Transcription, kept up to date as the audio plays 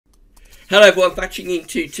Hello everyone, batching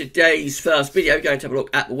into today's first video. We're going to have a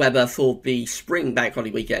look at the weather for the spring bank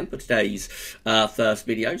holiday weekend for today's first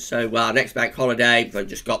video. So our next bank holiday, we've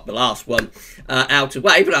just got the last one out of the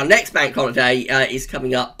way, but our next bank holiday is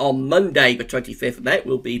coming up on Monday, the 25th of May. It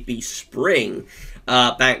will be the spring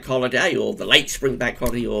bank holiday, or the late spring bank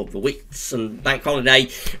holiday, or the Whitsun bank holiday,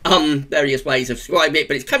 various ways of describing it,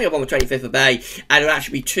 but it's coming up on the 25th of May, and it'll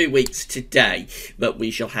actually be 2 weeks today that we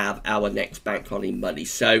shall have our next bank holiday Monday.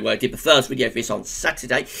 So I did the first video for this on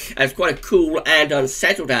Saturday, and it's quite a cool and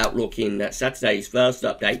unsettled outlook in Saturday's first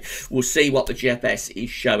update. We'll see what the GFS is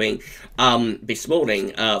showing this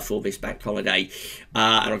morning for this bank holiday,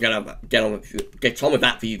 and I'm going to get on with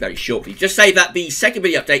that for you very shortly. Just say that the second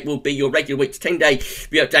video update will be your regular week to 10-day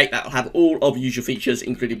video update that will have all of the usual features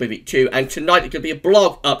included with it too. And tonight it could be a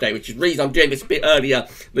blog update, which is the reason I'm doing this a bit earlier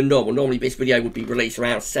than normal. Normally this video would be released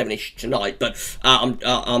around 7ish tonight, but I'm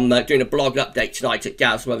doing a blog update tonight at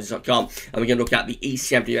garethweathers.com, and we're going to look at the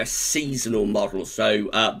ECMWS seasonal model. So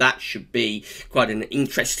that should be quite an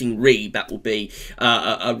interesting read. That will be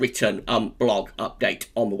a written blog update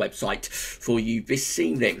on the website for you this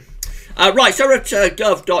evening. Right, so we're at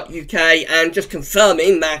gov.uk, and just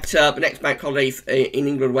confirming that the next bank holiday in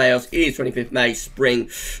England and Wales is 25th May, spring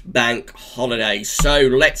bank holiday. So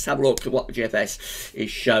let's have a look at what the GFS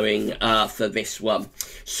is showing for this one.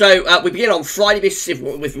 So we begin on Friday. If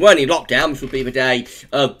we weren't in lockdown, this would be the day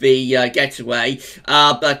of the getaway,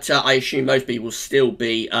 but I assume most people will still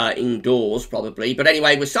be indoors probably. But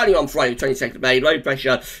anyway, we're starting on Friday the 22nd of May. Low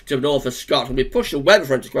pressure to the north of Scotland. We pushed the weather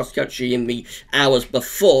front across the country in the hours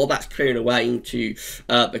before. That's clearing away into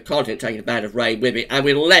the continent, taking a band of rain with it, and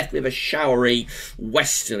we're left with a showery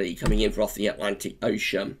westerly coming in from off the Atlantic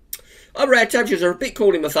Ocean. Our air temperatures are a bit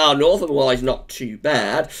cool in the far north, otherwise not too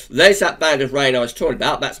bad. There's that band of rain I was talking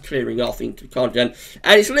about. That's clearing off into the continent,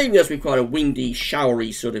 and it's leaving us with quite a windy,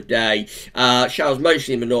 showery sort of day. Showers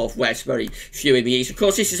mostly in the northwest, very few in the east. Of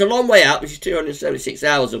course, this is a long way out, which is 276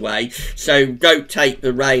 hours away, so don't take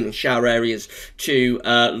the rain and shower areas too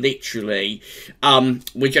literally.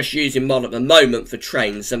 We're just using mod at the moment for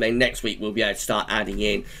trains, and then next week we'll be able to start adding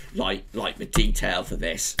in like the detail for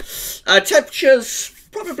this. Temperatures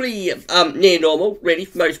probably near normal, really,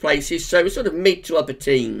 for most places, so it's sort of mid to upper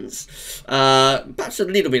teens. Perhaps a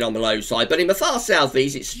little bit on the low side, but in the far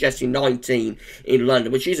southeast, it's suggesting 19 in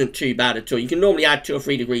London, which isn't too bad at all. You can normally add 2 or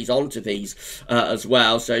 3 degrees onto these as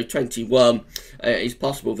well, so 21 is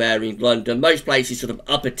possible there in London. Most places sort of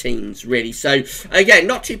upper teens, really. So, again,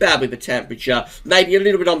 not too bad with the temperature. Maybe a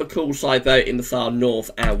little bit on the cool side, though, in the far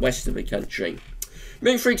north and west of the country.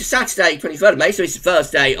 Moving through to Saturday, 23rd of May, so it's the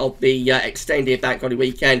first day of the extended bank holiday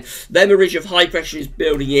weekend. Then a ridge of high pressure is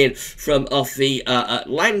building in from off the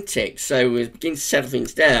Atlantic, so we're beginning to settle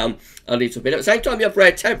things down a little bit. At the same time, the upper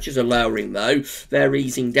air temperatures are lowering, though. They're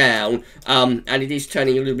easing down, and it is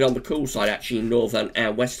turning a little bit on the cool side, actually, in northern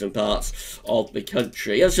and western parts of the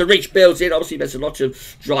country. As the ridge builds in, obviously, there's a lot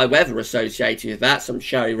of dry weather associated with that, some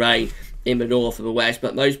showery rain in the north and the west,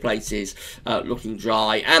 but most places looking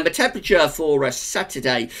dry. And the temperature for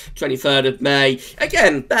Saturday, 23rd of May,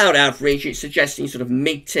 again, about average. It's suggesting sort of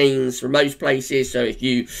mid-teens for most places, so if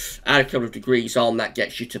you add a couple of degrees on, that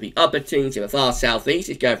gets you to the upper teens. In the far southeast,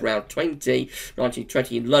 it's going for around 20, 19,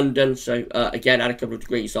 20 in London, so again, add a couple of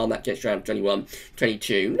degrees on, that gets you around 21,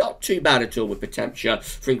 22. Not too bad at all with the temperature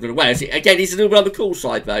for England and Wales. Again, it's a little bit on the cool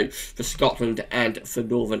side, though, for Scotland and for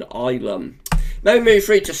Northern Ireland. Then we move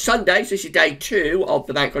through to Sunday, so this is day 2 of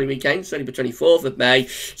the bank holiday weekend. Sunday the 24th of May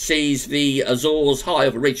sees the Azores High, or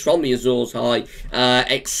the ridge from the Azores High,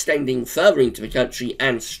 extending further into the country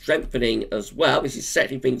and strengthening as well. This is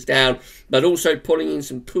settling things down, but also pulling in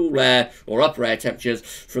some cool air, or upper air temperatures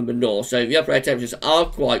from the north. So the upper air temperatures are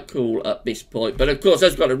quite cool at this point, but of course,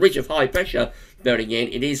 as we've got a ridge of high pressure building in,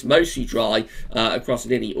 it is mostly dry across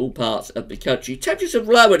nearly all parts of the country. Temperatures have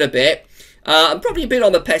lowered a bit. I'm probably a bit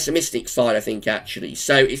on the pessimistic side, I think, actually.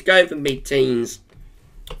 So it's going for mid-teens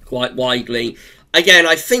quite widely. Again,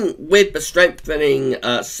 I think with the strengthening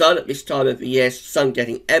sun at this time of the year, sun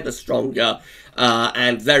getting ever stronger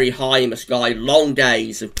and very high in the sky, long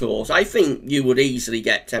days, of course, I think you would easily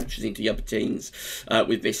get temperatures into the upper teens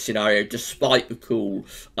with this scenario, despite the cool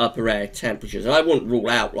upper air temperatures. And I wouldn't rule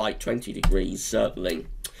out like 20 degrees, certainly.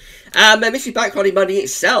 And then this is Bank Holiday Monday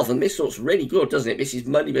itself, and this looks really good, doesn't it? This is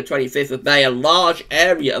Monday the 25th of May. A large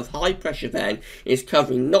area of high pressure then is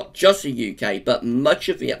covering not just the UK, but much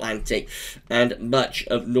of the Atlantic and much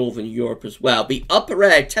of Northern Europe as well. The upper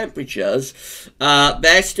air temperatures,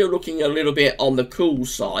 they're still looking a little bit on the cool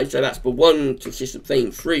side, so that's the one consistent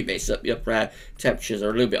theme through this, that the upper air temperatures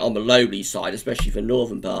are a little bit on the lowly side, especially for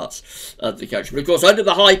northern parts of the country. But of course, under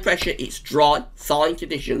the high pressure, it's dry, fine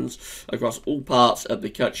conditions across all parts of the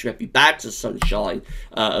country. It'd be bad to sunshine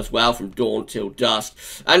as well from dawn till dusk.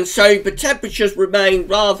 And so the temperatures remain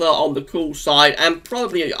rather on the cool side and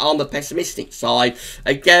probably on the pessimistic side.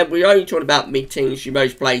 Again, we're only talking about mid-teens in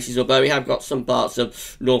most places, although we have got some parts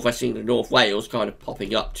of northwest England, North Wales kind of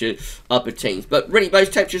popping up to upper teens. But really, those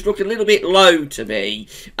temperatures look a little bit low to me,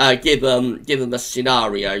 given the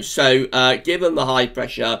scenario. So, given the high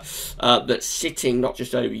pressure that's sitting not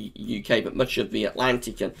just over the UK, but much of the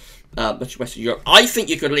Atlantic and much of Western Europe, I think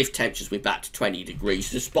you could lift temperatures with that to 20 degrees,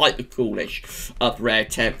 despite the coolish upper air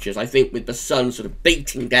temperatures. I think with the sun sort of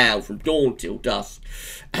beating down from dawn till dusk,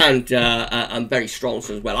 and very strong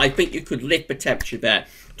sun as well, I think you could lift the temperature there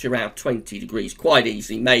to around 20 degrees quite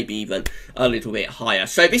easily, maybe even a little bit higher.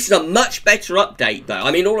 So this is a much better update, though.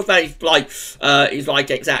 I mean, all of that is like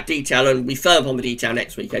exact detail, and we firm on the detail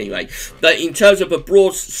next week anyway. But in terms of a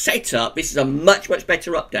broad setup, this is a much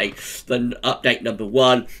better update than update number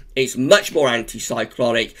 1. It's much more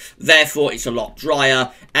anticyclonic, therefore it's a lot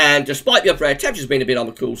drier, and despite the upper air temperatures being a bit on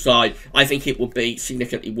the cool side, I think it will be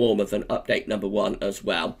significantly warmer than update number 1 as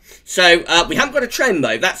well. So we haven't got a trend,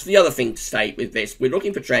 though. That's the other thing to state with this. We're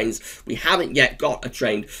looking for trends. We haven't yet got a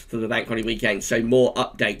trend for the Bank Holiday weekend, so more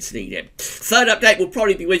updates needed. Third update will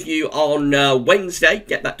probably be with you on Wednesday.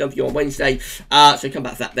 Get that done for you on Wednesday, so come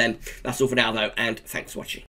back to that then. That's all for now, though, and thanks for watching.